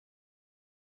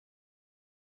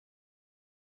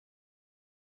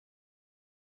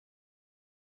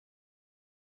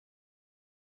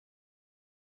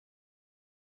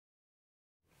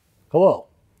Hello,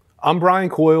 I'm Brian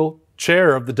Coyle,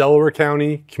 Chair of the Delaware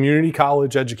County Community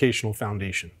College Educational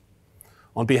Foundation.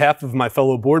 On behalf of my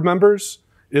fellow board members,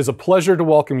 it is a pleasure to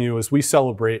welcome you as we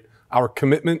celebrate our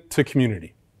commitment to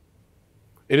community.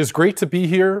 It is great to be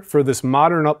here for this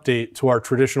modern update to our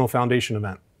traditional foundation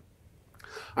event.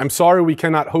 I'm sorry we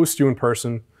cannot host you in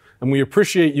person, and we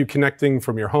appreciate you connecting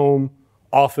from your home,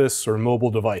 office, or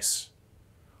mobile device.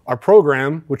 Our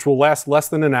program, which will last less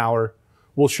than an hour,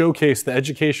 will showcase the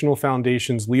Educational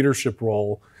Foundation's leadership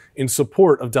role in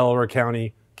support of Delaware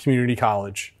County Community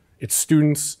College, its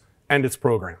students, and its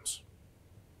programs.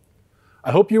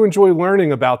 I hope you enjoy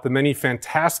learning about the many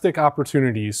fantastic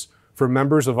opportunities for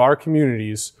members of our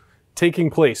communities taking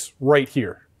place right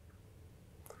here.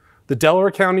 The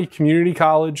Delaware County Community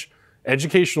College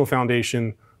Educational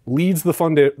Foundation leads the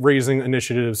fundraising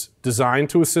initiatives designed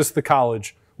to assist the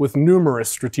college with numerous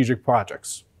strategic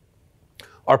projects.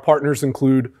 Our partners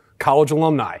include college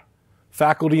alumni,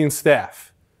 faculty and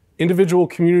staff, individual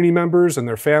community members and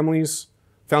their families,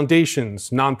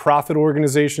 foundations, nonprofit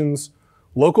organizations,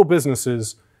 local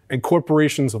businesses, and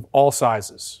corporations of all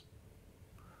sizes.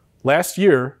 Last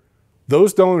year,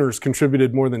 those donors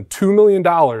contributed more than $2 million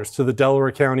to the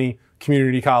Delaware County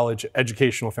Community College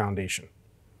Educational Foundation.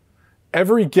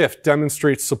 Every gift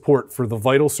demonstrates support for the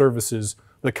vital services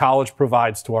the college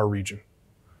provides to our region.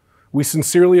 We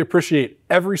sincerely appreciate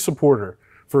every supporter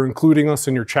for including us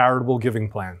in your charitable giving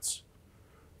plans.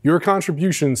 Your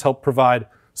contributions help provide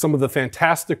some of the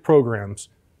fantastic programs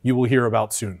you will hear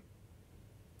about soon.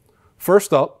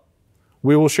 First up,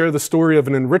 we will share the story of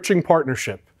an enriching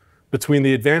partnership between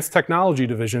the Advanced Technology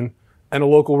Division and a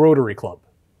local Rotary Club.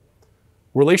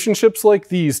 Relationships like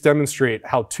these demonstrate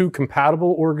how two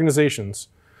compatible organizations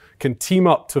can team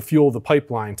up to fuel the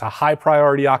pipeline to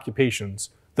high-priority occupations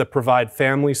that provide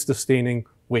family-sustaining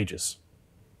wages.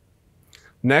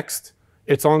 Next,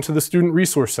 it's on to the Student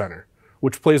Resource Center,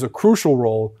 which plays a crucial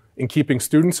role in keeping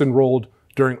students enrolled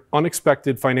during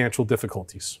unexpected financial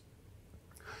difficulties.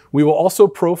 We will also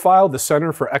profile the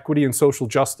Center for Equity and Social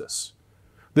Justice.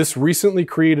 This recently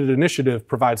created initiative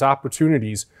provides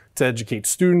opportunities to educate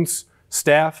students,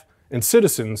 staff, and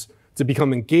citizens to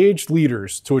become engaged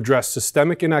leaders to address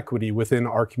systemic inequity within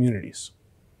our communities.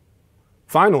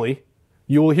 Finally,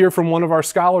 you will hear from one of our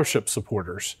scholarship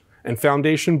supporters and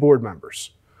foundation board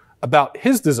members about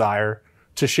his desire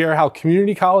to share how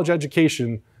community college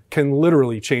education can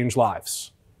literally change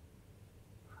lives.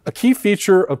 A key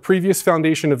feature of previous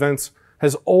foundation events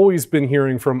has always been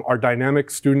hearing from our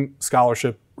dynamic student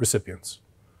scholarship recipients.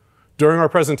 During our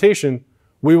presentation,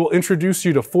 we will introduce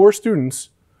you to 4 students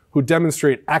who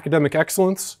demonstrate academic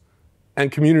excellence and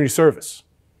community service.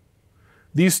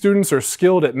 These students are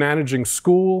skilled at managing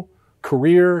school,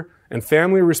 career, and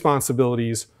family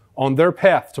responsibilities on their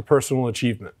path to personal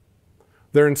achievement.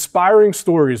 Their inspiring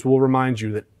stories will remind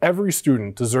you that every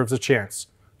student deserves a chance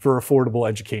for affordable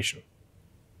education.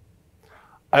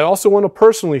 I also want to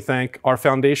personally thank our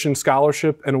Foundation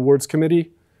Scholarship and Awards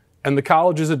Committee and the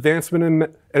college's Advancement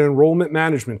and Enrollment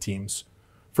Management teams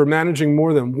for managing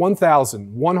more than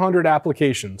 1,100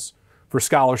 applications for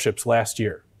scholarships last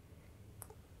year.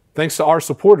 Thanks to our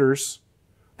supporters,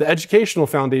 the Educational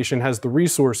Foundation has the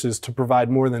resources to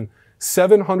provide more than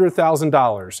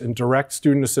 $700,000 in direct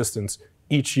student assistance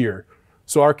each year,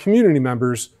 so our community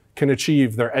members can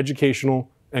achieve their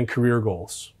educational and career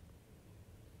goals.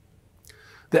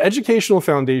 The Educational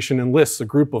Foundation enlists a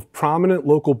group of prominent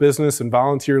local business and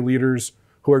volunteer leaders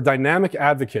who are dynamic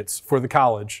advocates for the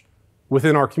college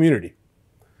within our community.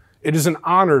 It is an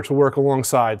honor to work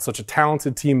alongside such a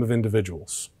talented team of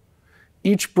individuals.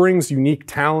 Each brings unique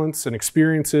talents and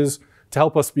experiences to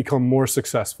help us become more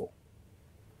successful.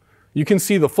 You can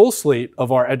see the full slate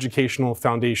of our Educational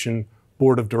Foundation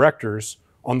Board of Directors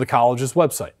on the college's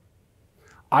website.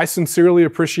 I sincerely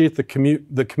appreciate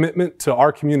the commitment to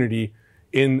our community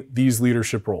in these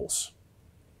leadership roles.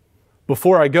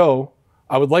 Before I go,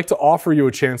 I would like to offer you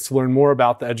a chance to learn more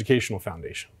about the Educational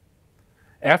Foundation.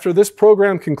 After this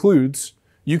program concludes,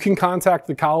 you can contact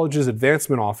the college's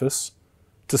advancement office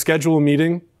to schedule a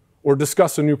meeting or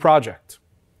discuss a new project.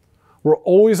 We're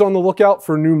always on the lookout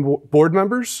for new board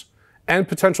members and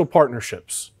potential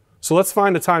partnerships, so let's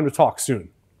find a time to talk soon.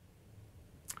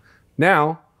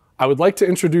 Now, I would like to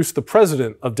introduce the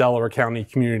president of Delaware County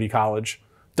Community College,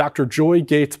 Dr. Joy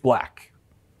Gates Black.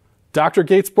 Dr.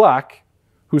 Gates Black,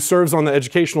 who serves on the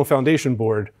Educational Foundation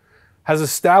Board, has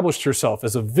established herself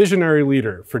as a visionary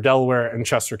leader for Delaware and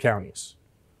Chester counties.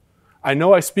 I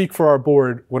know I speak for our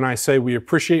board when I say we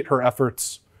appreciate her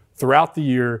efforts throughout the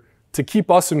year to keep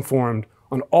us informed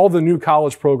on all the new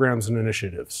college programs and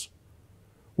initiatives.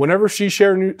 Whenever she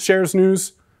shares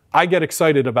news, I get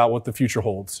excited about what the future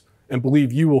holds and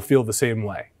believe you will feel the same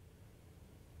way.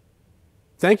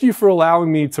 Thank you for allowing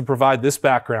me to provide this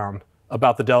background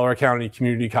about the Delaware County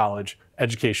Community College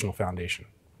Educational Foundation.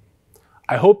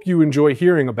 I hope you enjoy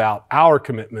hearing about our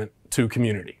commitment to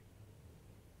community.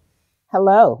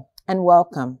 Hello and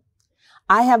welcome.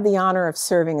 I have the honor of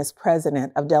serving as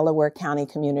president of Delaware County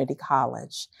Community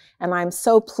College, and I'm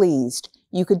so pleased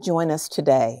you could join us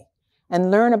today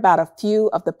and learn about a few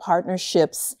of the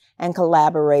partnerships and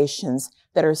collaborations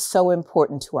that are so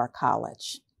important to our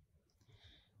college.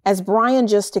 As Brian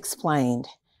just explained,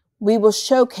 we will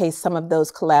showcase some of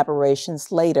those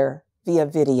collaborations later via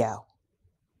video.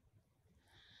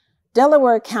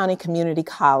 Delaware County Community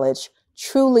College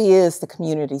truly is the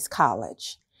community's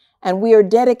college, and we are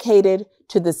dedicated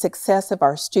to the success of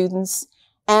our students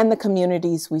and the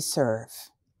communities we serve.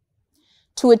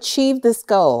 To achieve this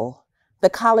goal, the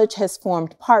college has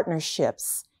formed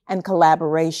partnerships and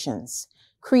collaborations,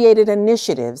 created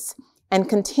initiatives, and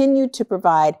continued to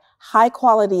provide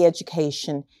high-quality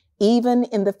education even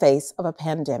in the face of a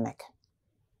pandemic.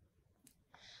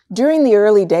 During the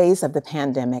early days of the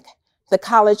pandemic, the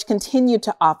college continued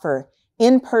to offer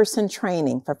in-person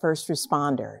training for first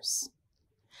responders.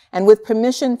 And with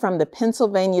permission from the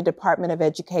Pennsylvania Department of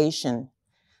Education,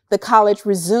 the college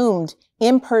resumed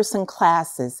in-person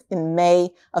classes in May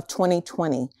of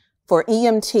 2020 for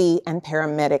EMT and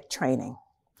paramedic training,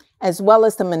 as well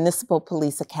as the Municipal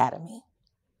Police Academy.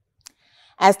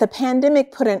 As the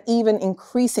pandemic put an even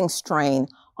increasing strain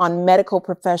on medical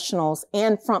professionals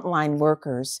and frontline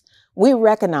workers, we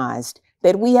recognized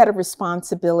that we had a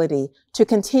responsibility to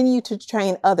continue to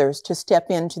train others to step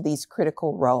into these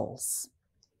critical roles.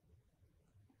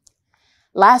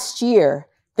 Last year,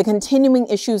 the continuing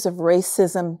issues of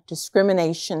racism,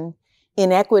 discrimination,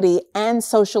 inequity, and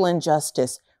social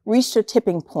injustice reached a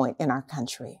tipping point in our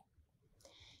country.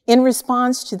 In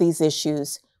response to these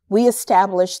issues, we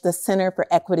established the Center for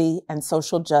Equity and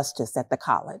Social Justice at the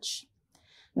college.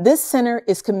 This center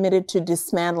is committed to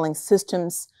dismantling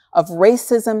systems of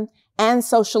racism and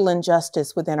social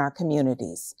injustice within our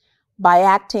communities by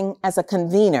acting as a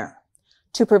convener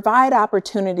to provide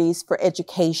opportunities for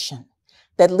education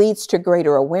that leads to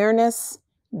greater awareness,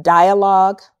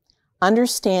 dialogue,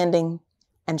 understanding,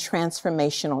 and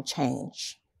transformational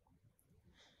change.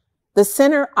 The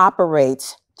center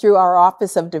operates through our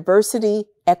Office of Diversity,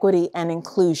 Equity, and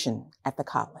Inclusion at the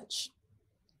college.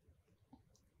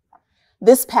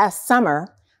 This past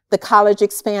summer, the college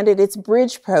expanded its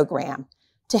Bridge program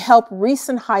to help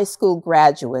recent high school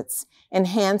graduates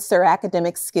enhance their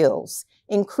academic skills,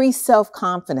 increase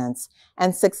self-confidence,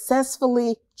 and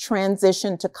successfully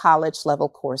transition to college-level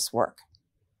coursework.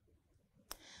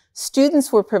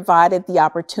 Students were provided the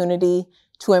opportunity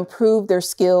to improve their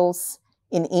skills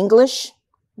in English,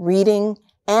 reading,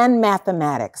 and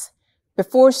mathematics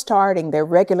before starting their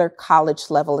regular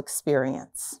college-level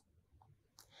experience.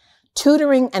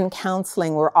 Tutoring and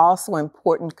counseling were also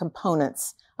important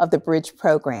components of the Bridge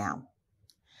program.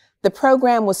 The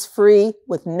program was free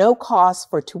with no cost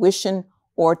for tuition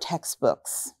or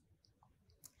textbooks.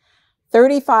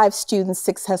 35 students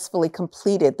successfully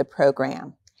completed the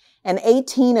program, and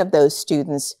 18 of those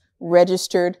students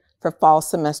registered for fall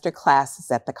semester classes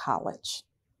at the college.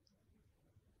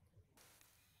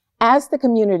 As the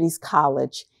community's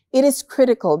college, it is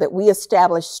critical that we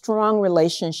establish strong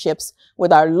relationships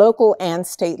with our local and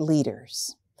state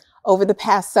leaders. Over the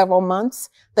past several months,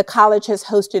 the college has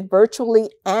hosted virtually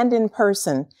and in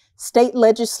person state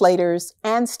legislators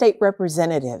and state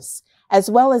representatives, as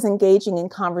well as engaging in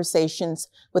conversations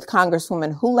with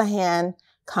Congresswoman Houlihan,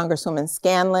 Congresswoman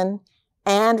Scanlon,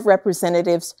 and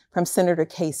representatives from Senator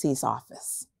Casey's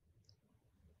office.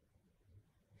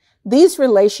 These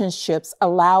relationships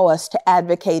allow us to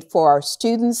advocate for our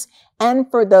students and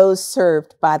for those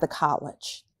served by the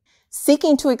college.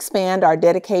 Seeking to expand our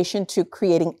dedication to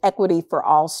creating equity for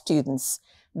all students,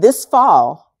 this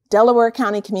fall, Delaware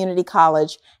County Community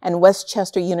College and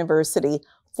Westchester University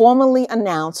formally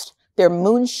announced their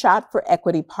Moonshot for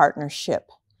Equity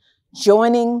partnership,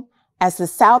 joining as the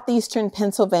Southeastern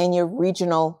Pennsylvania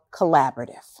Regional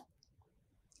Collaborative.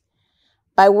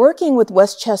 By working with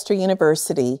Westchester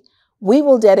University, we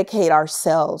will dedicate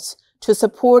ourselves to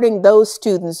supporting those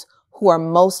students who are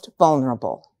most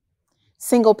vulnerable: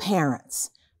 single parents,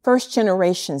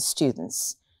 first-generation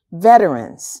students,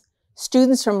 veterans,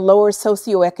 students from lower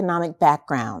socioeconomic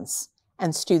backgrounds,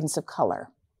 and students of color.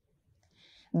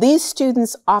 These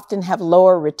students often have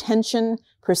lower retention,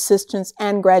 persistence,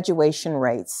 and graduation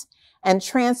rates, and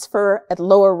transfer at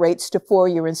lower rates to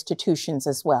four-year institutions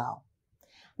as well.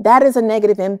 That is a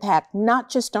negative impact not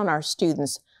just on our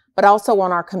students, but also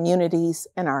on our communities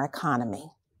and our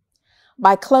economy.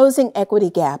 By closing equity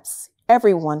gaps,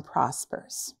 everyone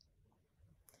prospers.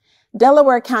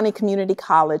 Delaware County Community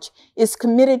College is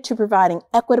committed to providing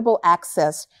equitable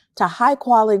access to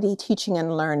high-quality teaching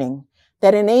and learning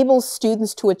that enables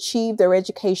students to achieve their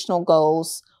educational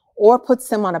goals or puts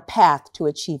them on a path to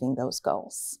achieving those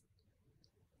goals.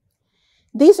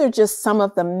 These are just some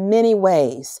of the many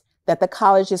ways that the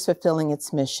college is fulfilling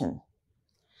its mission.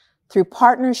 Through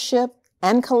partnership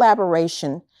and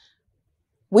collaboration,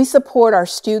 we support our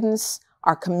students,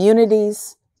 our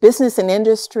communities, business and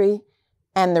industry,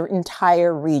 and the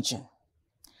entire region.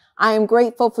 I am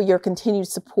grateful for your continued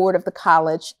support of the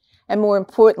college, and more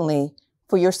importantly,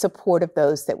 for your support of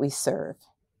those that we serve.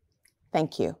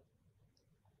 Thank you.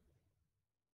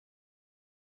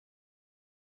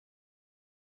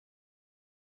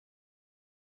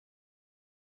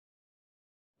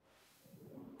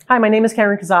 Hi, my name is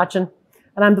Karen Kazachin,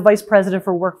 and I'm the Vice President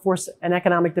for Workforce and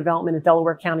Economic Development at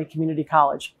Delaware County Community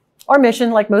College. Our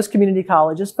mission, like most community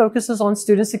colleges, focuses on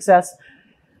student success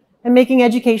and making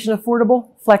education affordable,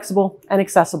 flexible, and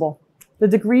accessible. The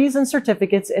degrees and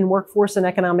certificates in workforce and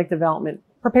economic development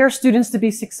prepare students to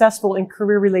be successful in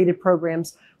career-related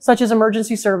programs such as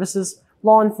emergency services,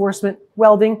 law enforcement,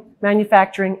 welding,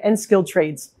 manufacturing, and skilled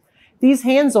trades. These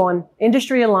hands-on,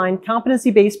 industry-aligned,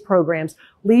 competency-based programs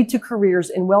lead to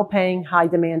careers in well-paying,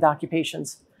 high-demand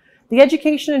occupations. The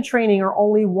education and training are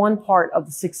only one part of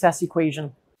the success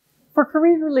equation. For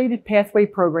career-related pathway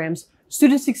programs,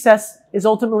 student success is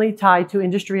ultimately tied to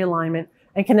industry alignment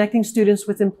and connecting students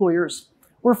with employers.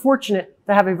 We're fortunate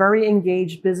to have a very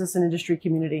engaged business and industry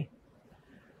community.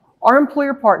 Our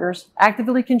employer partners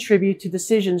actively contribute to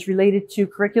decisions related to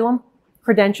curriculum,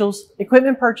 credentials,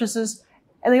 equipment purchases,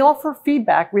 and they offer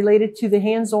feedback related to the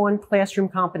hands-on classroom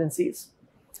competencies.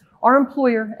 Our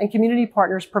employer and community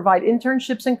partners provide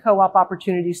internships and co-op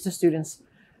opportunities to students.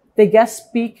 They guest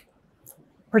speak,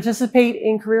 participate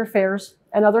in career fairs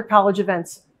and other college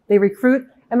events. They recruit,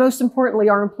 and most importantly,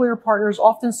 our employer partners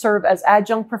often serve as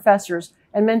adjunct professors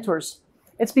and mentors.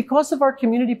 It's because of our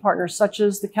community partners such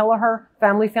as the Kelleher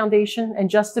Family Foundation and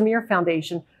Just Amir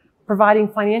Foundation providing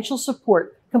financial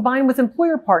support, combined with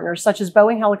employer partners such as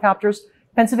Boeing Helicopters,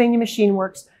 Pennsylvania Machine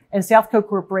Works, and Southco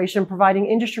Corporation providing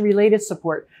industry-related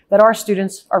support that our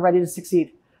students are ready to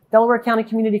succeed. Delaware County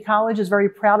Community College is very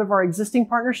proud of our existing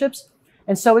partnerships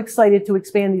and so excited to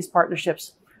expand these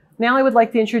partnerships. Now I would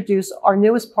like to introduce our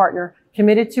newest partner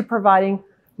committed to providing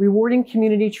rewarding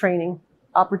community training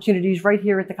opportunities right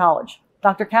here at the college.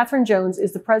 Dr. Catherine Jones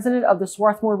is the president of the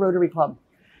Swarthmore Rotary Club.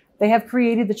 They have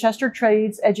created the Chester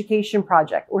Trades Education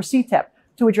Project, or CTEP,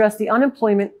 to address the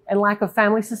unemployment and lack of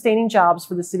family-sustaining jobs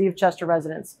for the City of Chester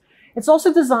residents. It's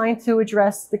also designed to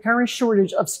address the current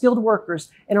shortage of skilled workers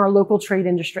in our local trade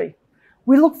industry.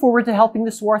 We look forward to helping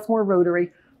the Swarthmore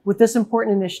Rotary with this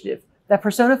important initiative that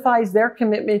personifies their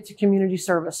commitment to community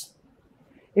service.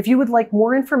 If you would like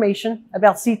more information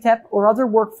about CTEP or other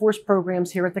workforce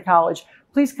programs here at the college,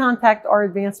 please contact our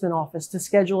advancement office to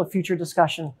schedule a future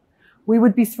discussion. We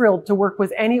would be thrilled to work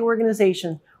with any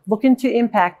organization looking to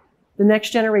impact the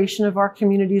next generation of our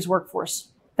community's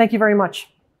workforce. Thank you very much.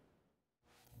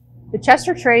 The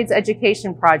Chester Trades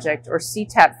Education Project, or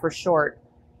CTEP for short,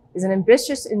 is an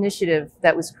ambitious initiative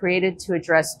that was created to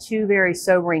address two very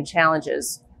sobering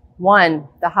challenges. One,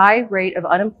 the high rate of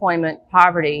unemployment,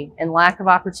 poverty, and lack of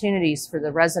opportunities for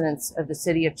the residents of the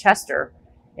City of Chester.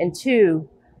 And two,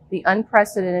 the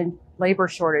unprecedented labor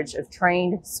shortage of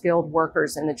trained, skilled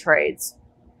workers in the trades.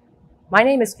 My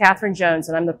name is Catherine Jones,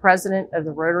 and I'm the president of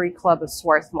the Rotary Club of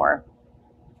Swarthmore.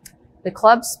 The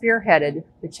club spearheaded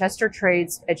the Chester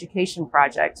Trades Education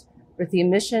Project with the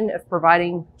mission of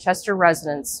providing Chester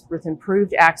residents with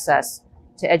improved access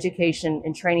to education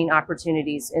and training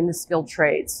opportunities in the skilled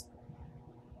trades.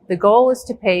 The goal is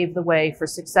to pave the way for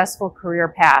successful career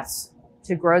paths,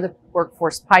 to grow the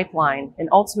workforce pipeline, and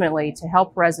ultimately to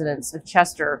help residents of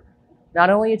Chester not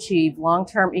only achieve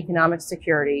long-term economic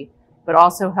security, but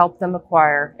also help them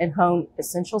acquire and hone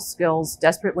essential skills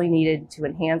desperately needed to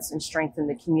enhance and strengthen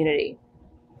the community.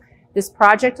 This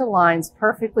project aligns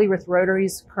perfectly with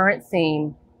Rotary's current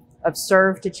theme of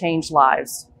serve to change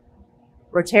lives.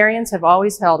 Rotarians have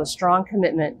always held a strong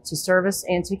commitment to service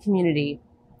and to community,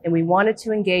 and we wanted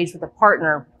to engage with a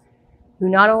partner who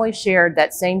not only shared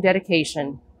that same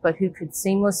dedication, but who could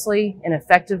seamlessly and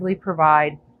effectively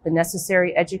provide the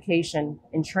necessary education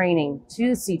and training to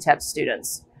the CTEP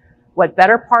students. What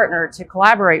better partner to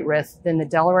collaborate with than the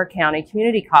Delaware County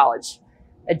Community College,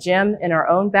 a gem in our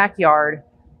own backyard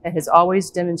that has always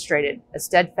demonstrated a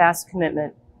steadfast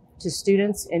commitment to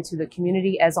students and to the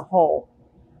community as a whole.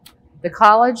 The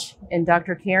college and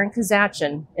Dr. Karen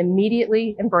Kazachin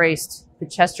immediately embraced the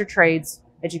Chester Trades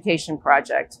Education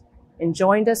Project and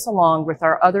joined us along with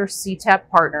our other CTAP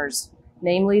partners,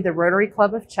 namely the Rotary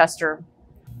Club of Chester,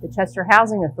 the Chester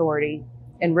Housing Authority,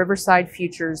 and Riverside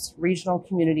Futures Regional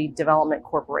Community Development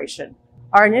Corporation.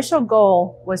 Our initial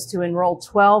goal was to enroll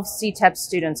 12 CTAP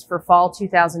students for fall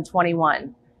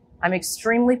 2021. I'm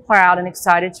extremely proud and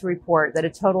excited to report that a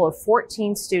total of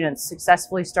 14 students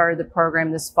successfully started the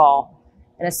program this fall,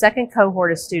 and a second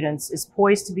cohort of students is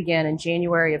poised to begin in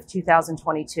January of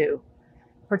 2022.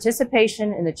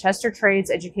 Participation in the Chester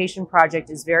Trades Education Project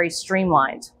is very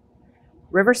streamlined.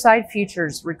 Riverside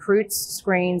Futures recruits,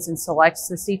 screens, and selects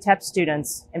the CTAP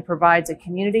students and provides a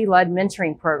community-led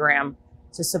mentoring program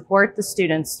to support the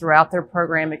students throughout their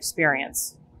program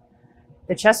experience.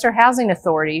 The Chester Housing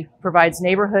Authority provides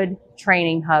neighborhood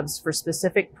training hubs for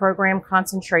specific program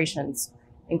concentrations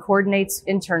and coordinates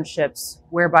internships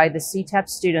whereby the CTAP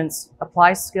students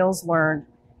apply skills learned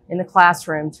in the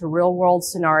classroom to real-world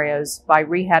scenarios by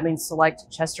rehabbing select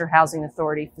Chester Housing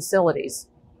Authority facilities.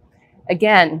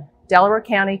 Again, Delaware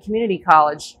County Community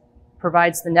College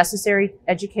provides the necessary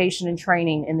education and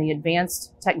training in the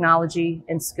advanced technology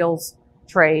and skills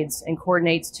trades and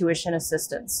coordinates tuition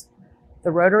assistance.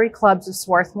 The Rotary Clubs of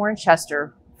Swarthmore and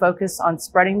Chester focus on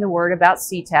spreading the word about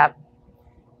CTAP,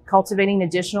 cultivating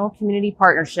additional community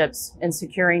partnerships, and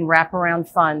securing wraparound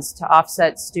funds to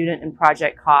offset student and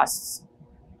project costs.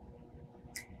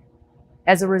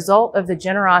 As a result of the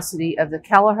generosity of the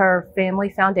Kelleher Family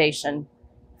Foundation,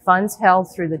 funds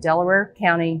held through the Delaware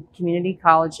County Community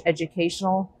College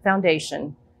Educational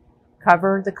Foundation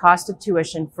cover the cost of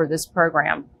tuition for this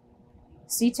program.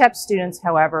 CTAP students,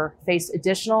 however, face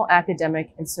additional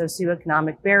academic and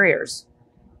socioeconomic barriers.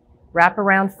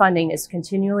 Wraparound funding is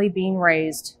continually being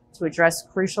raised to address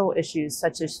crucial issues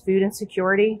such as food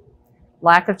insecurity,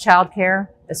 lack of childcare,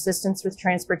 assistance with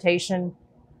transportation,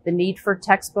 the need for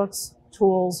textbooks,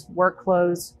 tools, work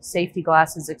clothes, safety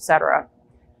glasses, etc.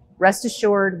 Rest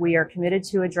assured, we are committed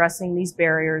to addressing these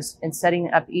barriers and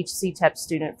setting up each CTAP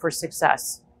student for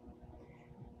success.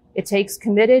 It takes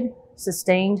committed,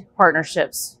 sustained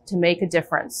partnerships to make a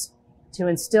difference, to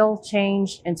instill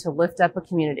change, and to lift up a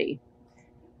community.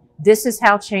 This is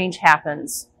how change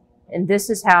happens, and this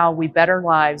is how we better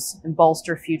lives and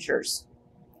bolster futures.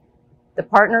 The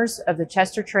partners of the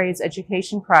Chester Trades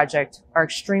Education Project are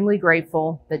extremely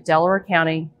grateful that Delaware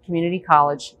County Community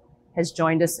College has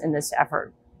joined us in this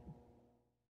effort.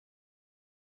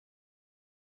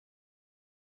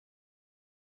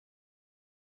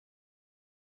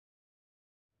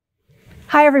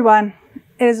 Hi everyone.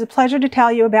 It is a pleasure to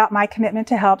tell you about my commitment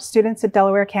to help students at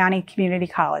Delaware County Community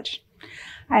College.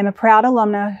 I am a proud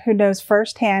alumna who knows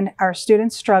firsthand our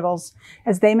students' struggles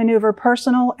as they maneuver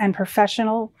personal and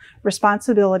professional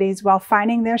responsibilities while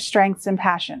finding their strengths and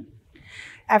passion.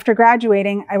 After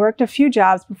graduating, I worked a few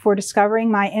jobs before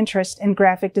discovering my interest in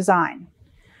graphic design.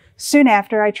 Soon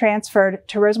after, I transferred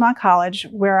to Rosemont College,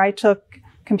 where I took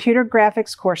computer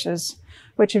graphics courses,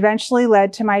 which eventually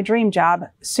led to my dream job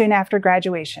soon after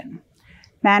graduation,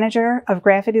 manager of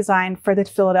graphic design for the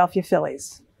Philadelphia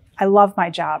Phillies. I love my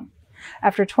job.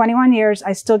 After 21 years,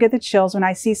 I still get the chills when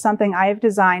I see something I have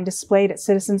designed displayed at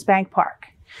Citizens Bank Park.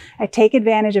 I take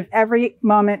advantage of every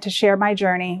moment to share my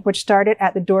journey, which started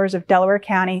at the doors of Delaware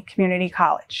County Community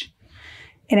College.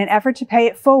 In an effort to pay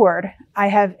it forward, I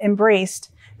have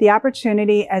embraced the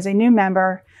opportunity as a new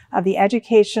member of the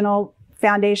Educational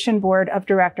Foundation Board of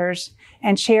Directors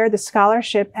and chair the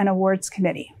Scholarship and Awards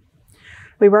Committee.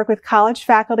 We work with college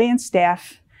faculty and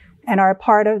staff and are a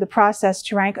part of the process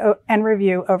to rank and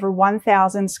review over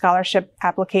 1,000 scholarship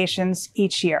applications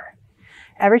each year.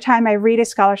 Every time I read a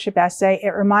scholarship essay, it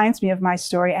reminds me of my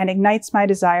story and ignites my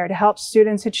desire to help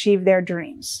students achieve their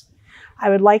dreams.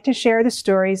 I would like to share the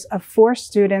stories of 4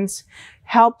 students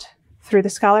helped through the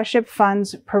scholarship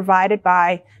funds provided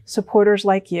by supporters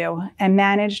like you and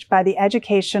managed by the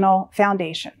Educational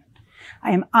Foundation.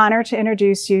 I am honored to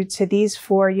introduce you to these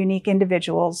 4 unique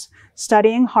individuals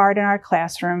studying hard in our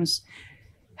classrooms,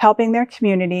 helping their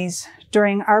communities.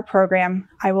 During our program,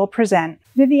 I will present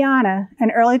Viviana,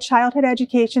 an early childhood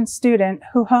education student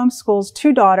who homeschools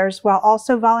 2 daughters while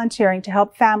also volunteering to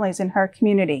help families in her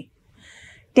community.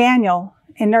 Daniel,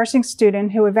 a nursing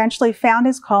student who eventually found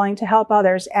his calling to help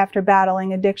others after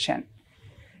battling addiction.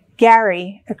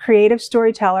 Gary, a creative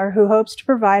storyteller who hopes to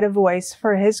provide a voice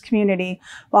for his community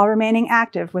while remaining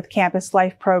active with campus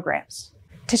life programs.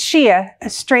 Tashia, a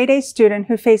straight-A student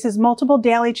who faces multiple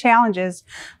daily challenges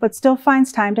but still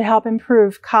finds time to help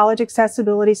improve college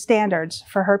accessibility standards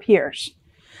for her peers.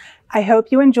 I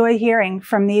hope you enjoy hearing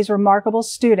from these remarkable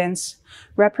students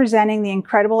representing the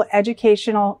incredible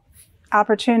educational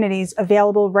opportunities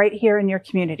available right here in your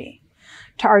community.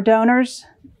 To our donors,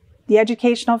 the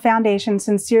Educational Foundation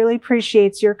sincerely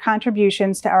appreciates your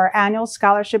contributions to our annual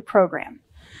scholarship program.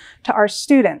 To our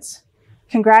students,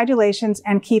 congratulations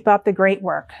and keep up the great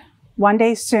work. One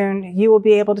day soon, you will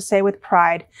be able to say with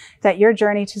pride that your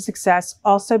journey to success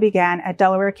also began at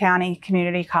Delaware County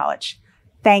Community College.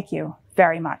 Thank you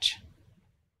very much.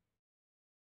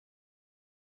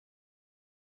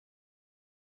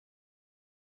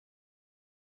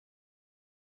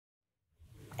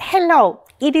 Hello,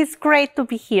 it is great to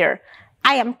be here.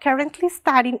 I am currently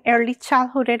studying early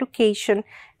childhood education,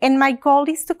 and my goal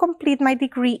is to complete my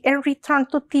degree and return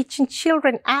to teaching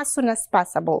children as soon as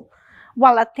possible.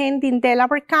 While attending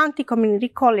Delaware County Community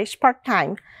College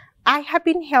part-time, I have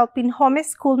been helping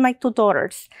homeschool my two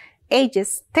daughters,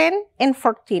 ages 10 and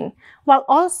 14, while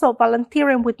also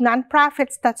volunteering with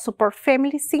nonprofits that support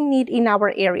families in need in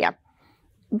our area.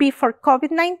 Before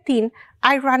COVID-19,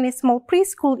 I ran a small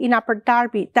preschool in Upper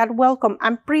Darby that welcomed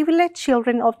unprivileged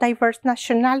children of diverse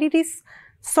nationalities,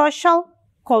 social,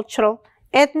 cultural,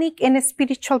 ethnic, and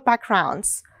spiritual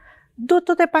backgrounds. Due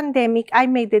to the pandemic, I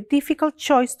made the difficult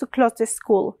choice to close the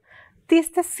school. This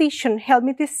decision helped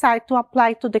me decide to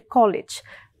apply to the college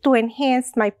to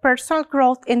enhance my personal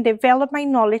growth and develop my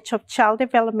knowledge of child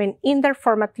development in their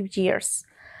formative years.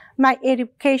 My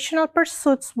educational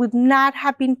pursuits would not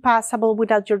have been possible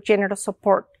without your generous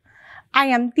support. I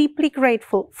am deeply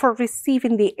grateful for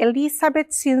receiving the Elizabeth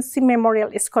Cienci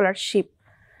Memorial Scholarship.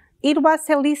 It was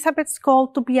Elizabeth's goal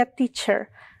to be a teacher,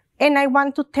 and I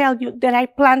want to tell you that I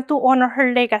plan to honor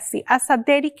her legacy as a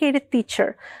dedicated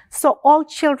teacher so all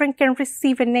children can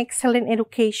receive an excellent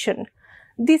education.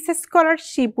 This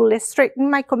scholarship will strengthen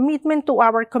my commitment to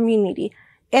our community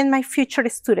and my future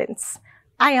students.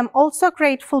 I am also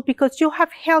grateful because you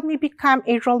have helped me become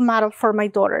a role model for my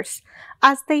daughters,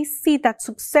 as they see that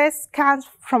success comes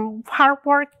from hard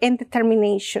work and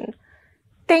determination.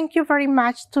 Thank you very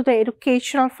much to the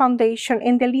Educational Foundation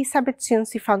and the Elizabeth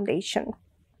Cienci Foundation.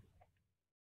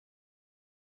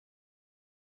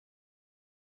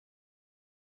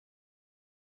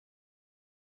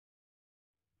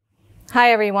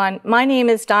 Hi everyone, my name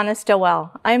is Donna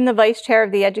Stillwell. I am the Vice Chair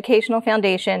of the Educational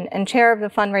Foundation and Chair of the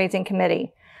Fundraising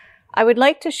Committee. I would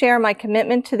like to share my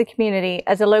commitment to the community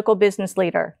as a local business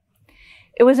leader.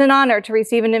 It was an honor to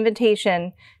receive an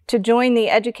invitation to join the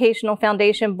Educational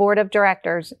Foundation Board of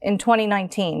Directors in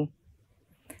 2019.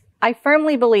 I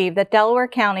firmly believe that Delaware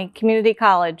County Community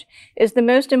College is the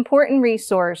most important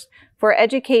resource for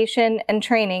education and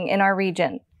training in our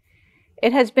region.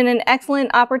 It has been an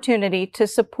excellent opportunity to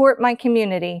support my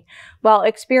community while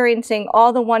experiencing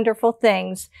all the wonderful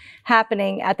things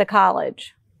happening at the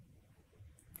college.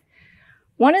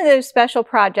 One of those special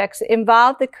projects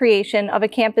involved the creation of a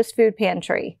campus food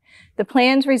pantry. The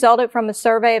plans resulted from a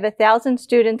survey of 1,000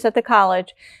 students at the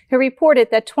college who reported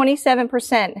that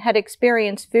 27% had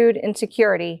experienced food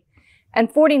insecurity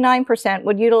and 49%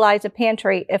 would utilize a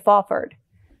pantry if offered.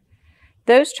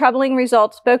 Those troubling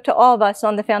results spoke to all of us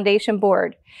on the foundation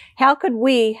board. How could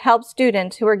we help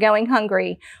students who are going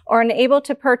hungry or unable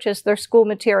to purchase their school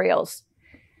materials?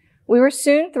 We were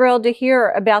soon thrilled to hear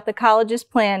about the college's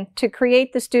plan to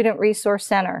create the Student Resource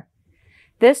Center.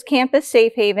 This campus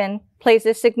safe haven plays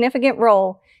a significant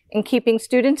role in keeping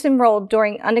students enrolled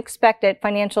during unexpected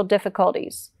financial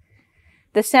difficulties.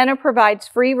 The center provides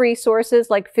free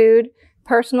resources like food,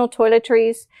 personal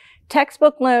toiletries,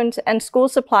 textbook loans, and school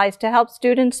supplies to help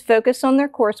students focus on their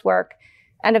coursework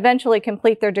and eventually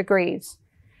complete their degrees.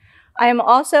 I am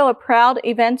also a proud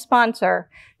event sponsor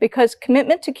because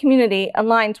commitment to community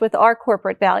aligns with our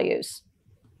corporate values.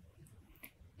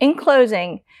 In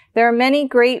closing, there are many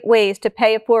great ways to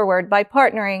pay it forward by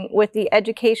partnering with the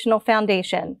Educational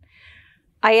Foundation.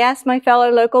 I ask my fellow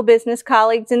local business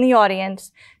colleagues in the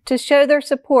audience to show their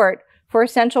support for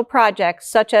essential projects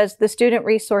such as the Student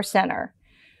Resource Center.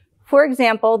 For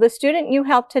example, the student you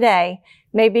help today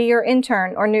may be your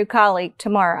intern or new colleague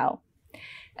tomorrow.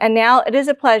 And now it is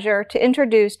a pleasure to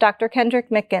introduce Dr. Kendrick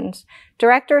Mickens,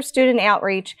 Director of Student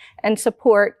Outreach and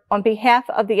Support on behalf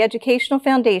of the Educational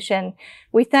Foundation.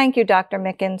 We thank you, Dr.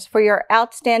 Mickens, for your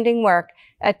outstanding work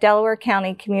at Delaware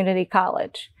County Community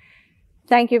College.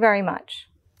 Thank you very much.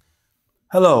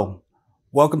 Hello,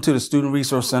 welcome to the Student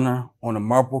Resource Center on the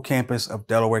Marple campus of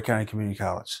Delaware County Community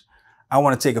College. I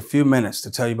want to take a few minutes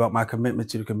to tell you about my commitment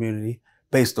to the community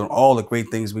based on all the great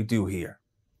things we do here.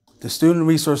 The Student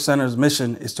Resource Center's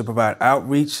mission is to provide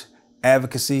outreach,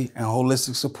 advocacy, and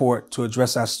holistic support to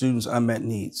address our students' unmet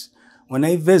needs. When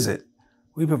they visit,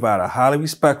 We provide a highly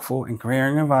respectful and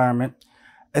caring environment,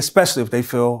 especially if they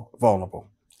feel vulnerable.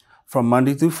 From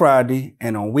Monday through Friday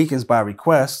and on weekends by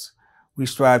request, we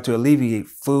strive to alleviate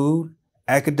food,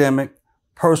 academic,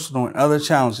 personal, and other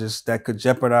challenges that could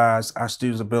jeopardize our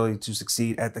students' ability to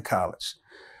succeed at the college.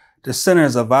 The center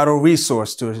is a vital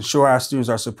resource to ensure our students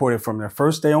are supported from their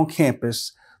first day on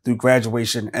campus through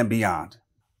graduation and beyond.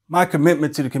 My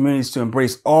commitment to the community is to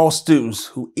embrace all students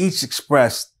who each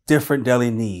express different daily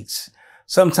needs.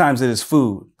 Sometimes it is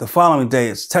food. The following day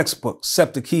it's textbooks,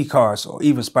 SEPTA key cards, or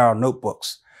even spiral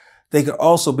notebooks. They could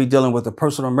also be dealing with a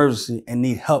personal emergency and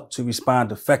need help to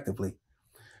respond effectively.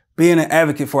 Being an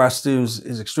advocate for our students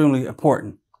is extremely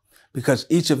important because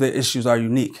each of their issues are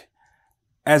unique.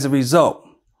 As a result,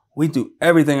 we do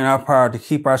everything in our power to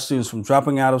keep our students from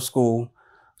dropping out of school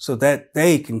so that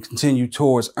they can continue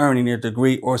towards earning their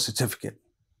degree or certificate.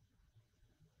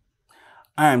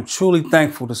 I am truly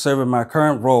thankful to serve in my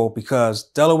current role because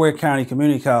Delaware County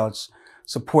Community College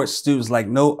supports students like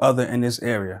no other in this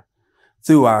area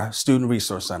through our Student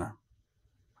Resource Center.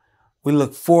 We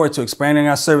look forward to expanding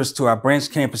our service to our branch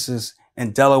campuses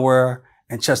in Delaware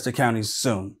and Chester counties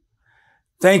soon.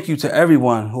 Thank you to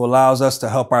everyone who allows us to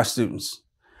help our students.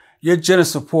 Your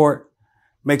generous support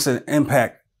makes an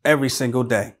impact every single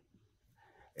day.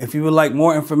 If you would like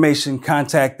more information,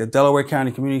 contact the Delaware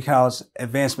County Community College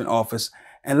Advancement Office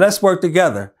and let's work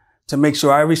together to make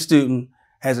sure every student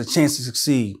has a chance to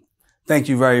succeed. Thank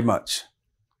you very much.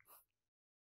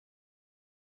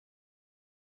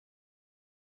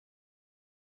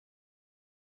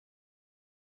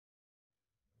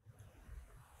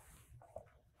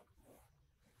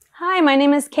 Hi, my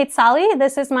name is Kate Sally.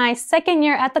 This is my second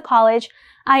year at the college.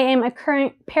 I am a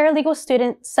current paralegal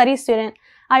study student.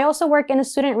 I also work in a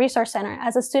student resource center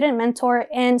as a student mentor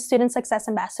and student success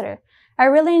ambassador. I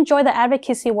really enjoy the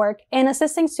advocacy work and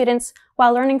assisting students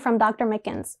while learning from Dr.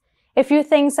 Mickens. A few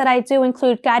things that I do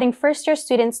include guiding first-year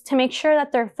students to make sure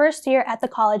that their first year at the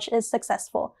college is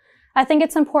successful. I think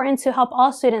it's important to help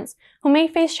all students who may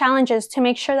face challenges to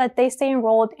make sure that they stay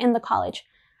enrolled in the college.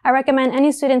 I recommend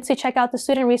any student to check out the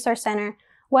Student Resource Center,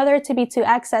 whether it be to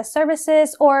access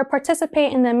services or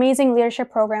participate in the amazing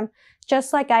leadership program,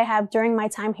 just like I have during my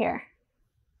time here.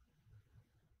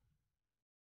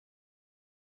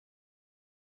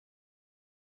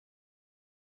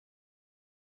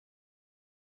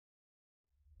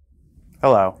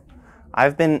 Hello,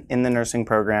 I've been in the nursing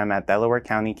program at Delaware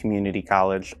County Community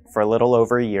College for a little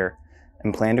over a year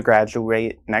and plan to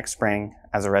graduate next spring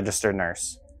as a registered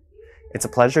nurse. It's a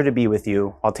pleasure to be with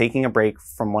you while taking a break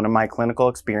from one of my clinical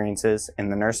experiences in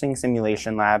the nursing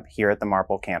simulation lab here at the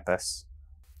Marple campus.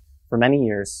 For many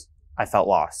years, I felt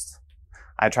lost.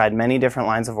 I tried many different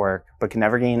lines of work, but could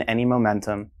never gain any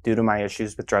momentum due to my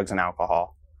issues with drugs and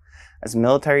alcohol. As a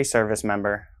military service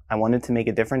member, I wanted to make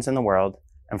a difference in the world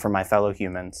and for my fellow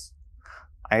humans.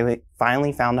 I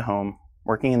finally found a home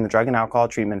working in the drug and alcohol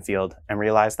treatment field and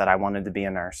realized that I wanted to be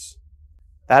a nurse.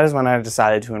 That is when I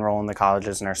decided to enroll in the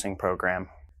college's nursing program.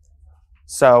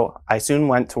 So I soon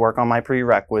went to work on my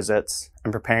prerequisites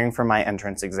and preparing for my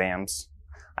entrance exams.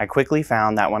 I quickly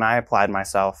found that when I applied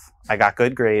myself, I got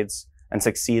good grades and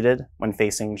succeeded when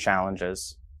facing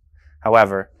challenges.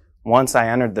 However, once I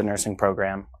entered the nursing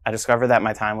program, I discovered that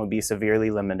my time would be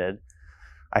severely limited.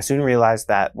 I soon realized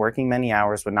that working many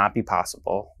hours would not be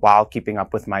possible while keeping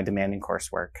up with my demanding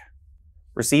coursework.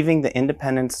 Receiving the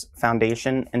Independence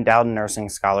Foundation Endowed Nursing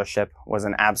Scholarship was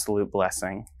an absolute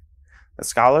blessing. The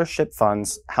scholarship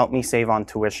funds helped me save on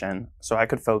tuition so I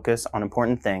could focus on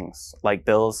important things like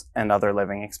bills and other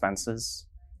living expenses.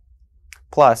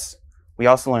 Plus, we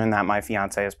also learned that my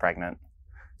fiance is pregnant.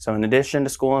 So in addition to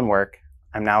school and work,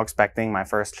 I'm now expecting my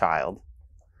first child.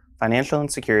 Financial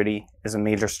insecurity is a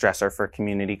major stressor for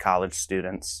community college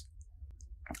students.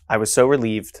 I was so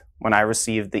relieved when I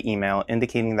received the email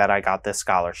indicating that I got this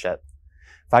scholarship.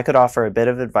 If I could offer a bit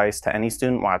of advice to any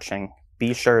student watching,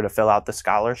 be sure to fill out the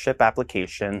scholarship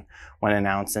application when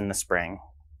announced in the spring.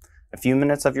 A few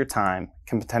minutes of your time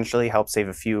can potentially help save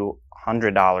a few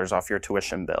 $100s off your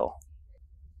tuition bill.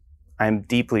 I am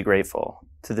deeply grateful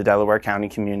to the Delaware County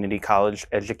Community College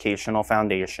Educational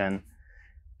Foundation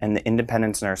and the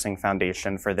Independence Nursing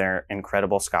Foundation for their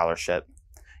incredible scholarship.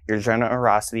 Your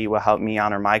generosity will help me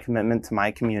honor my commitment to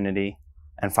my community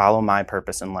and follow my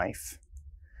purpose in life.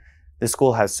 This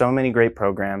school has so many great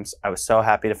programs. I was so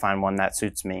happy to find one that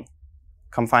suits me.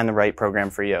 Come find the right program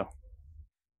for you.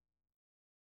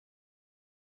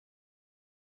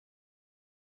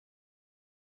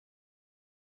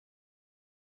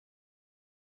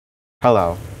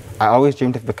 Hello. I always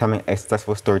dreamed of becoming a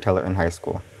successful storyteller in high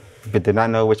school, but did not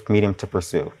know which medium to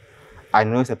pursue. I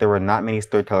noticed that there were not many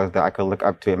storytellers that I could look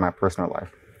up to in my personal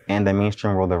life and the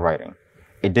mainstream world of writing.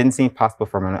 It didn't seem possible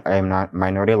for a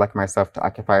minority like myself to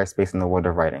occupy a space in the world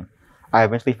of writing. I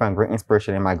eventually found great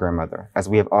inspiration in my grandmother, as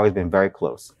we have always been very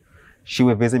close. She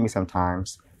would visit me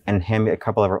sometimes and hand me a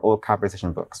couple of her old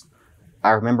composition books.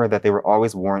 I remember that they were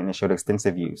always worn and showed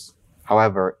extensive use.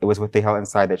 However, it was what they held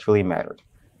inside that truly mattered.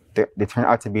 They turned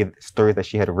out to be stories that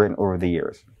she had written over the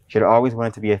years. She had always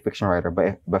wanted to be a fiction writer,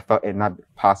 but felt it not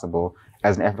possible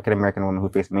as an African-American woman who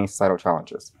faced many societal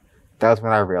challenges. That was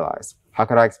when I realized, how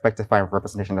could I expect to find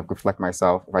representation of groups like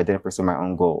myself if I didn't pursue my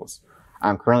own goals?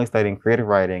 I'm currently studying creative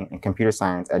writing and computer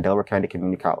science at Delaware County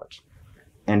Community College.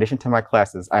 In addition to my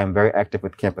classes, I am very active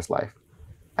with campus life.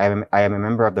 I am a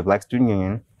member of the Black Student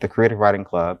Union, the Creative Writing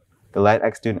Club, the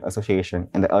Latinx Student Association,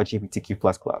 and the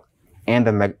LGBTQ+ Club, and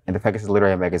the Pegasus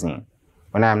Literary Magazine.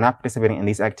 When I am not participating in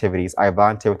these activities, I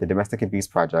volunteer with the Domestic Abuse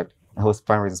Project and host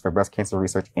fundraisers for breast cancer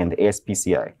research and the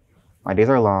ASPCA. My days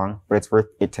are long, but it's worth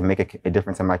it to make a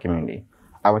difference in my community.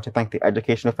 I want to thank the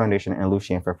Educational Foundation and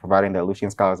Lucian for providing the Lucian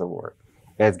Scholars Award.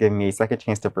 It has given me a second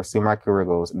chance to pursue my career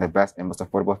goals in the best and most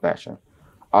affordable fashion.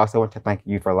 I also want to thank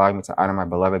you for allowing me to honor my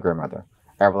beloved grandmother.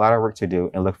 I have a lot of work to do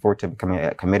and look forward to becoming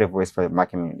a committed voice for my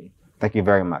community. Thank you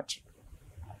very much.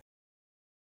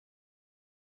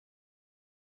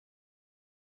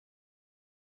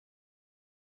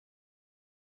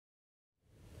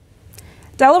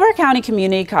 Delaware County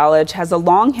Community College has a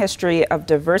long history of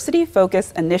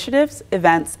diversity-focused initiatives,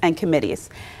 events, and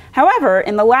committees. However,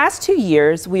 in the last 2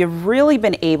 years, we have really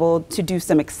been able to do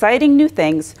some exciting new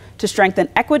things to strengthen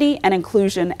equity and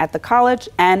inclusion at the college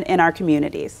and in our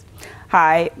communities.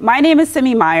 Hi, my name is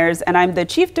Simi Myers, and I'm the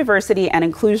Chief Diversity and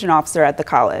Inclusion Officer at the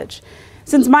college.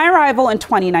 Since my arrival in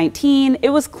 2019, it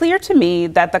was clear to me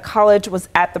that the college was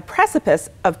at the precipice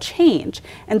of change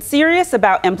and serious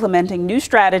about implementing new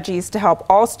strategies to help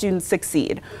all students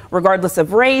succeed, regardless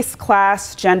of race,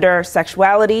 class, gender,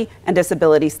 sexuality, and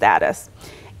disability status.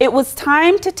 It was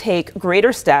time to take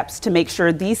greater steps to make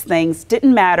sure these things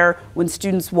didn't matter when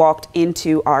students walked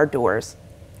into our doors.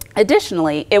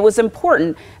 Additionally, it was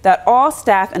important that all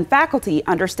staff and faculty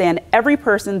understand every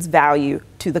person's value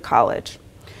to the college.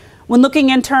 When looking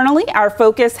internally, our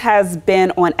focus has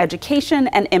been on education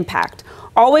and impact,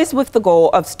 always with the goal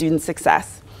of student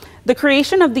success. The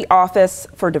creation of the Office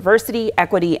for Diversity,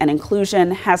 Equity, and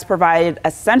Inclusion has provided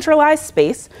a centralized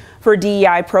space for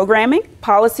DEI programming,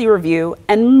 policy review,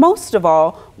 and most of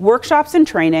all, workshops and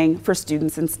training for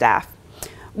students and staff.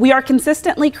 We are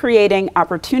consistently creating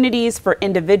opportunities for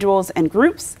individuals and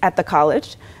groups at the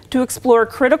college to explore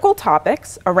critical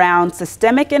topics around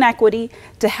systemic inequity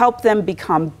to help them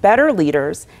become better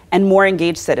leaders and more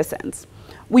engaged citizens.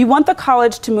 We want the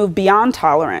college to move beyond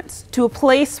tolerance to a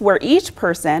place where each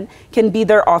person can be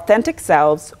their authentic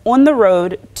selves on the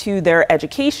road to their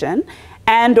education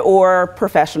and/or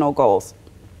professional goals.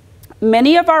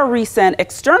 Many of our recent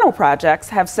external projects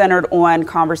have centered on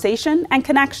conversation and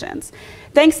connections,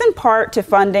 thanks in part to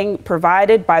funding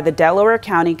provided by the Delaware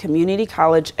County Community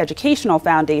College Educational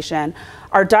Foundation.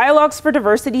 Our Dialogues for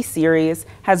Diversity series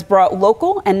has brought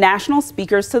local and national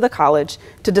speakers to the college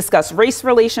to discuss race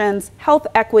relations, health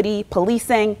equity,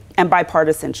 policing, and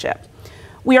bipartisanship.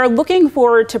 We are looking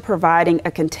forward to providing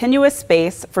a continuous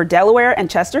space for Delaware and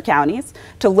Chester counties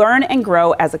to learn and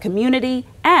grow as a community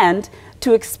and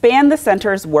to expand the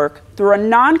center's work through a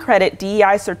non-credit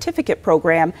DEI certificate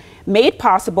program made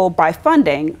possible by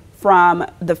funding from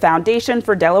the Foundation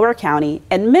for Delaware County,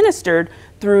 administered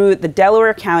through the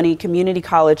Delaware County Community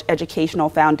College Educational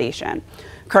Foundation.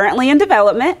 Currently in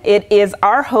development, it is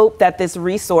our hope that this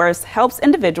resource helps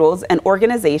individuals and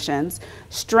organizations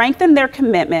strengthen their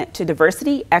commitment to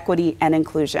diversity, equity, and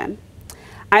inclusion.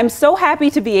 I'm so happy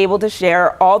to be able to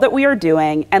share all that we are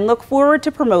doing and look forward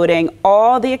to promoting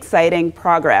all the exciting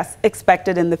progress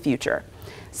expected in the future.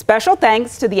 Special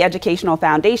thanks to the Educational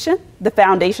Foundation, the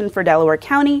Foundation for Delaware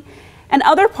County, and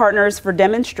other partners for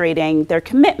demonstrating their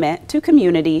commitment to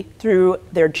community through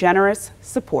their generous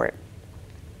support.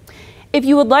 If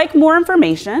you would like more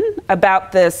information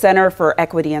about the Center for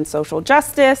Equity and Social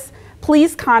Justice,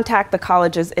 please contact the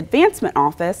college's advancement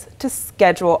office to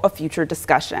schedule a future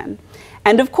discussion.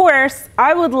 And of course,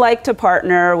 I would like to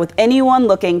partner with anyone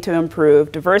looking to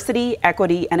improve diversity,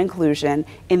 equity, and inclusion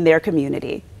in their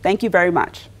community. Thank you very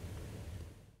much.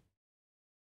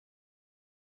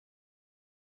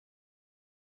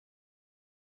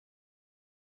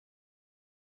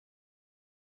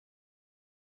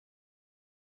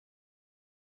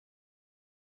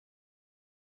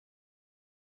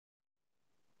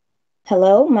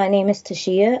 Hello, my name is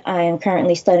Tashia. I am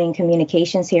currently studying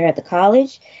communications here at the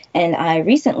college, and I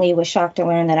recently was shocked to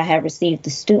learn that I have received the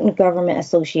Student Government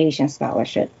Association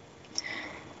Scholarship.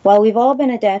 While we've all been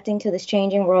adapting to this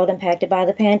changing world impacted by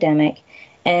the pandemic,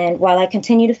 and while I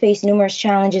continue to face numerous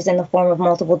challenges in the form of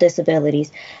multiple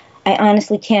disabilities, I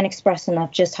honestly can't express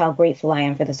enough just how grateful I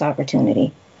am for this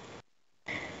opportunity.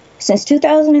 Since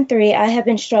 2003, I have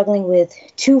been struggling with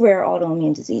two rare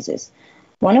autoimmune diseases,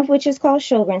 one of which is called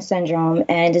Sjogren's syndrome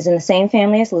and is in the same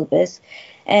family as lupus,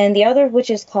 and the other of which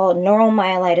is called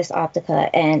neuromyelitis optica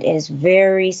and is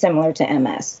very similar to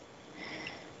MS.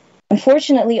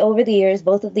 Unfortunately, over the years,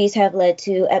 both of these have led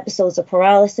to episodes of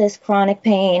paralysis, chronic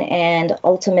pain, and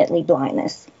ultimately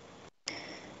blindness.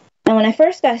 Now, when I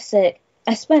first got sick,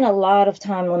 I spent a lot of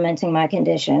time lamenting my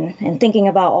condition and thinking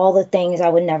about all the things I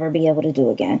would never be able to do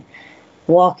again.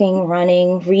 Walking,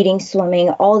 running, reading, swimming,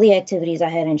 all the activities I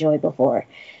had enjoyed before.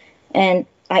 And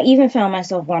I even found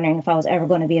myself wondering if I was ever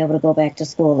going to be able to go back to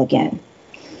school again.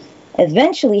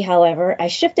 Eventually, however, I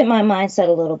shifted my mindset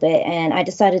a little bit and I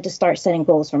decided to start setting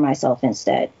goals for myself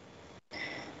instead.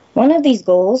 One of these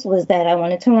goals was that I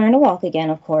wanted to learn to walk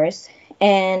again, of course.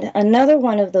 And another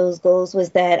one of those goals was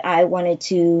that I wanted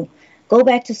to go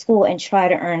back to school and try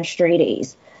to earn straight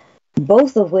A's,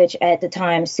 both of which at the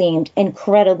time seemed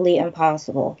incredibly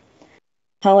impossible.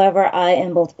 However, I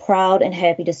am both proud and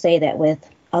happy to say that with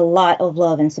a lot of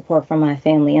love and support from my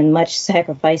family and much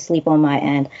sacrificed sleep on my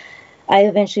end, I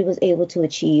eventually was able to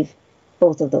achieve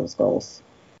both of those goals.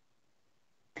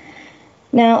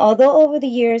 Now, although over the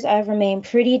years I've remained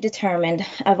pretty determined,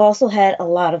 I've also had a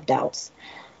lot of doubts.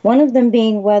 One of them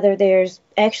being whether there's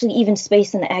actually even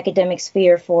space in the academic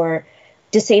sphere for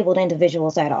disabled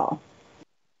individuals at all.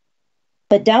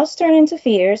 But doubts turn into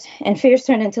fears, and fears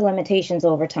turn into limitations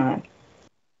over time.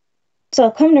 So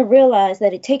I've come to realize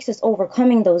that it takes us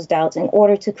overcoming those doubts in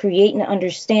order to create an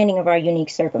understanding of our unique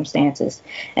circumstances,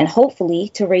 and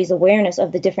hopefully to raise awareness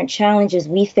of the different challenges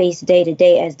we face day to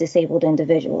day as disabled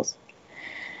individuals.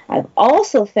 I've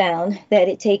also found that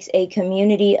it takes a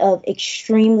community of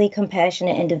extremely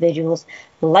compassionate individuals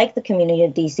like the community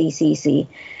of DCCC,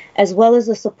 as well as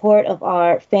the support of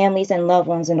our families and loved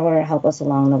ones in order to help us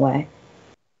along the way.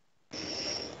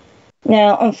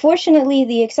 Now, unfortunately,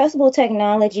 the accessible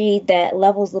technology that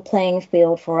levels the playing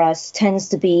field for us tends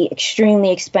to be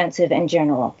extremely expensive in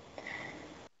general.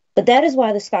 But that is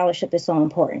why the scholarship is so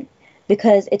important,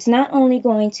 because it's not only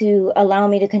going to allow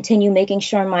me to continue making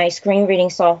sure my screen reading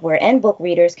software and book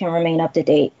readers can remain up to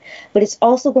date, but it's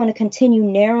also going to continue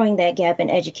narrowing that gap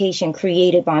in education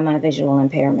created by my visual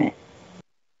impairment.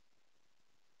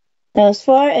 Now, as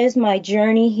far as my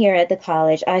journey here at the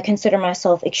college, I consider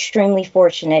myself extremely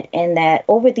fortunate in that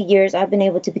over the years, I've been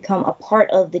able to become a part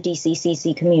of the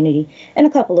DCCC community in a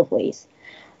couple of ways.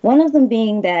 One of them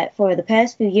being that for the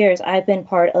past few years, I've been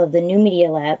part of the New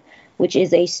Media Lab, which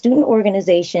is a student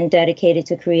organization dedicated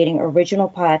to creating original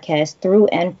podcasts through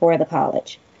and for the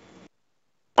college.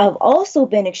 I've also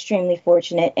been extremely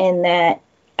fortunate in that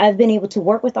I've been able to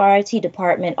work with our IT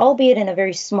department, albeit in a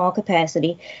very small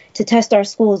capacity, to test our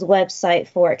school's website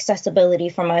for accessibility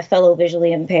for my fellow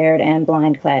visually impaired and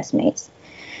blind classmates.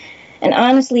 And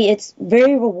honestly, it's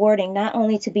very rewarding not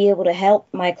only to be able to help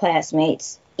my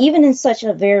classmates, even in such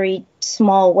a very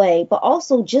small way, but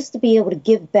also just to be able to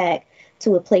give back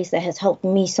to a place that has helped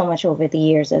me so much over the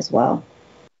years as well.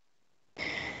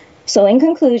 So in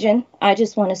conclusion, I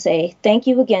just want to say thank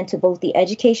you again to both the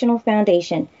Educational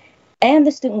Foundation and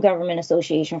the Student Government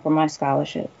Association for my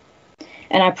scholarship.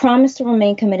 And I promise to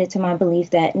remain committed to my belief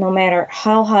that no matter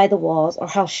how high the walls or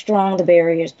how strong the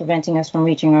barriers preventing us from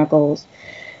reaching our goals,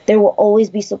 there will always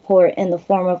be support in the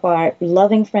form of our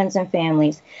loving friends and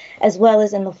families, as well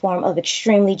as in the form of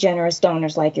extremely generous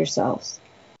donors like yourselves.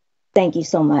 Thank you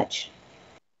so much.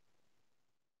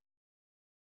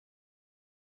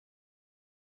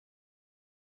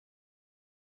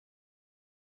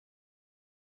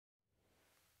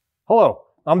 Hello,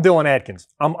 I'm Dylan Atkins.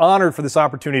 I'm honored for this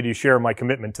opportunity to share my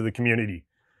commitment to the community.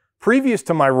 Previous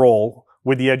to my role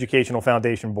with the Educational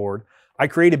Foundation Board, I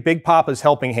created Big Papa's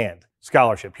Helping Hand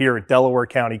Scholarship here at Delaware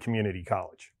County Community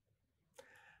College.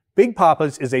 Big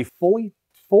Papa's is a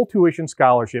full tuition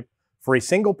scholarship for a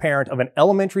single parent of an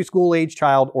elementary school age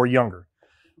child or younger.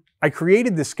 I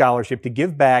created this scholarship to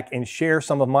give back and share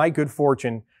some of my good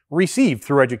fortune received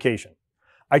through education.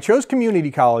 I chose community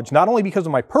college not only because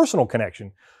of my personal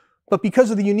connection, but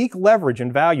because of the unique leverage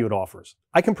and value it offers.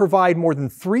 I can provide more than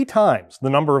 3 times the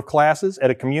number of classes at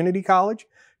a community college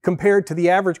compared to the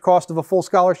average cost of a full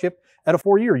scholarship at a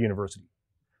 4-year university.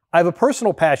 I have a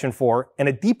personal passion for and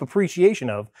a deep appreciation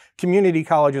of community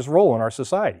college's role in our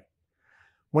society.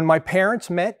 When my parents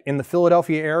met in the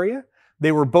Philadelphia area,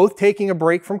 they were both taking a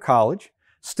break from college,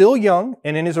 still young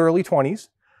and in his early 20s.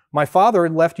 My father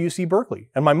had left UC Berkeley,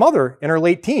 and my mother, in her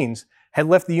late teens, had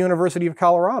left the University of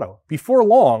Colorado. Before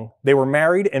long, they were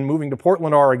married and moving to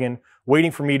Portland, Oregon,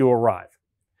 waiting for me to arrive.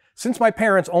 Since my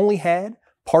parents only had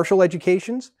partial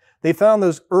educations, they found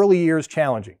those early years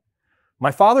challenging.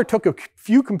 My father took a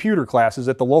few computer classes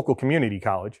at the local community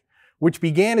college, which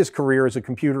began his career as a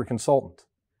computer consultant.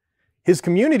 His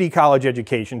community college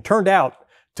education turned out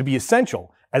to be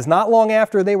essential, as not long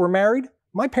after they were married,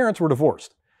 my parents were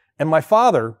divorced, and my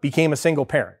father became a single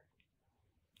parent.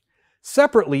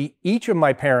 Separately, each of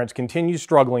my parents continues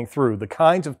struggling through the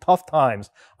kinds of tough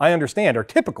times I understand are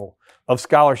typical of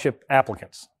scholarship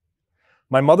applicants.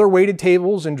 My mother waited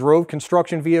tables and drove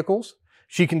construction vehicles.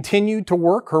 She continued to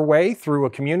work her way through a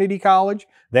community college,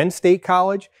 then state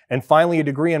college, and finally a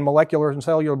degree in molecular and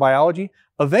cellular biology,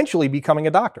 eventually becoming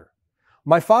a doctor.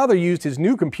 My father used his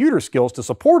new computer skills to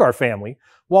support our family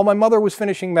while my mother was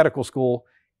finishing medical school.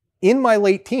 In my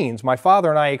late teens, my father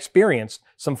and I experienced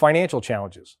some financial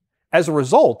challenges. As a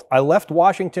result, I left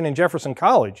Washington and Jefferson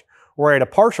College, where I had a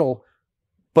partial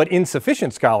but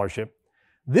insufficient scholarship.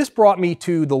 This brought me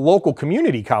to the local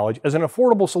community college as an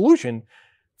affordable solution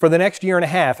for the next year and a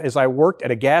half as I worked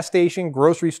at a gas station,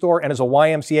 grocery store, and as a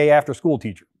YMCA after-school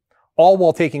teacher, all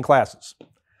while taking classes.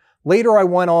 Later, I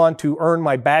went on to earn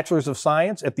my Bachelor's of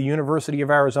Science at the University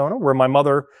of Arizona, where my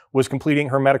mother was completing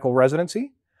her medical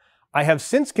residency. I have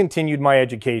since continued my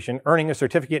education, earning a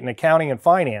certificate in accounting and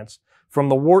finance from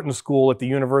the Wharton School at the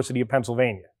University of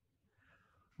Pennsylvania.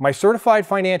 My certified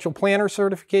financial planner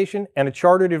certification and a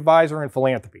chartered advisor in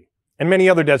philanthropy, and many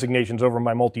other designations over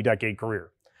my multi-decade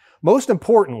career. Most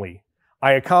importantly,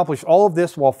 I accomplished all of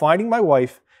this while finding my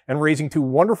wife and raising two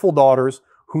wonderful daughters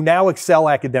who now excel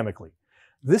academically.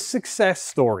 This success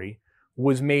story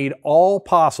was made all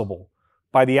possible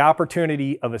by the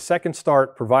opportunity of a second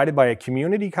start provided by a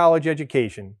community college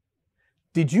education.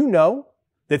 Did you know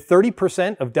that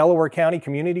 30% of Delaware County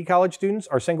Community College students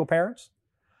are single parents?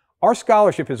 Our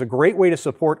scholarship is a great way to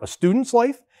support a student's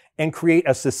life and create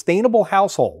a sustainable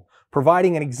household,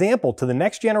 providing an example to the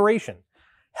next generation,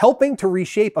 helping to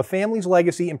reshape a family's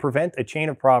legacy and prevent a chain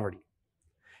of poverty.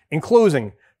 In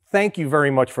closing, thank you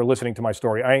very much for listening to my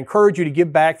story. I encourage you to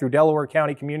give back through Delaware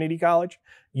County Community College.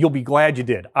 You'll be glad you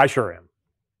did. I sure am.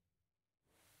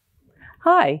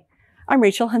 Hi, I'm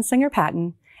Rachel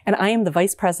Hunsinger-Patton, and I am the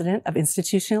Vice President of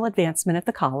Institutional Advancement at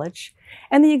the college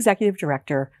and the Executive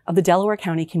Director of the Delaware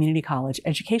County Community College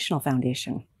Educational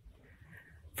Foundation.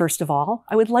 First of all,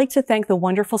 I would like to thank the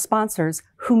wonderful sponsors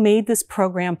who made this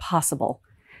program possible.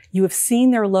 You have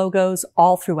seen their logos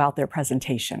all throughout their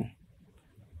presentation.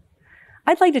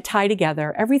 I'd like to tie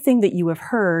together everything that you have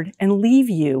heard and leave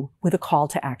you with a call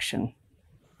to action.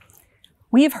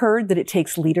 We have heard that it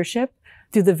takes leadership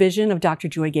through the vision of Dr.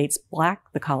 Joy Gates Black,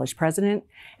 the college president,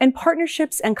 and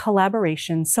partnerships and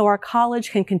collaboration so our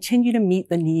college can continue to meet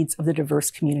the needs of the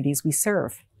diverse communities we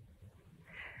serve.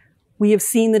 We have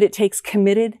seen that it takes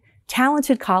committed,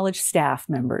 talented college staff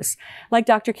members like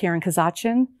Dr. Karen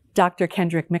Kazachin, Dr.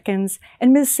 Kendrick Mickens,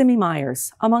 and Ms. Simi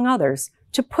Myers, among others,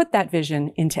 to put that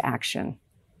vision into action.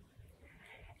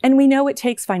 And we know it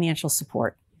takes financial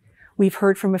support. We've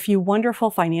heard from a few wonderful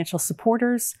financial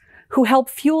supporters who help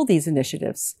fuel these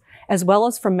initiatives, as well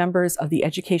as from members of the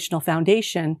Educational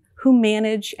Foundation who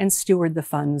manage and steward the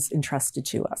funds entrusted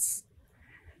to us.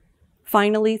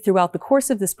 Finally, throughout the course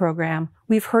of this program,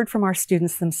 we've heard from our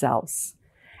students themselves.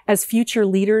 As future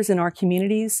leaders in our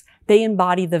communities, they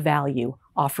embody the value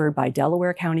offered by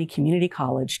Delaware County Community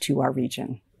College to our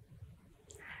region.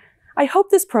 I hope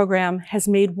this program has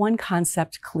made one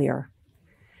concept clear.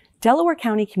 Delaware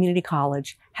County Community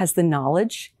College has the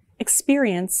knowledge,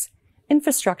 experience,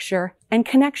 infrastructure, and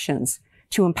connections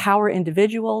to empower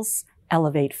individuals,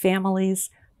 elevate families,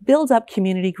 build up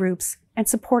community groups, and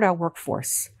support our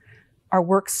workforce. Our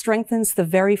work strengthens the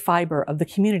very fiber of the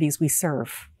communities we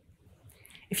serve.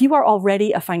 If you are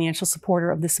already a financial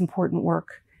supporter of this important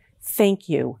work, thank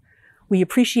you. We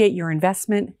appreciate your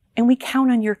investment, and we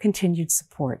count on your continued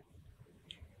support.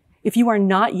 If you are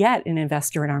not yet an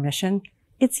investor in our mission,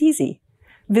 it's easy.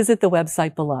 Visit the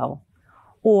website below.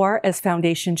 Or, as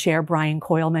Foundation Chair Brian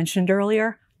Coyle mentioned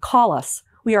earlier, call us.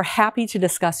 We are happy to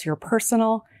discuss your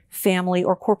personal, family,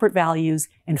 or corporate values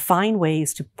and find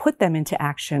ways to put them into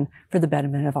action for the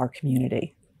betterment of our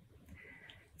community.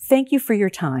 Thank you for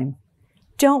your time.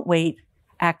 Don't wait.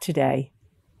 Act today.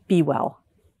 Be well.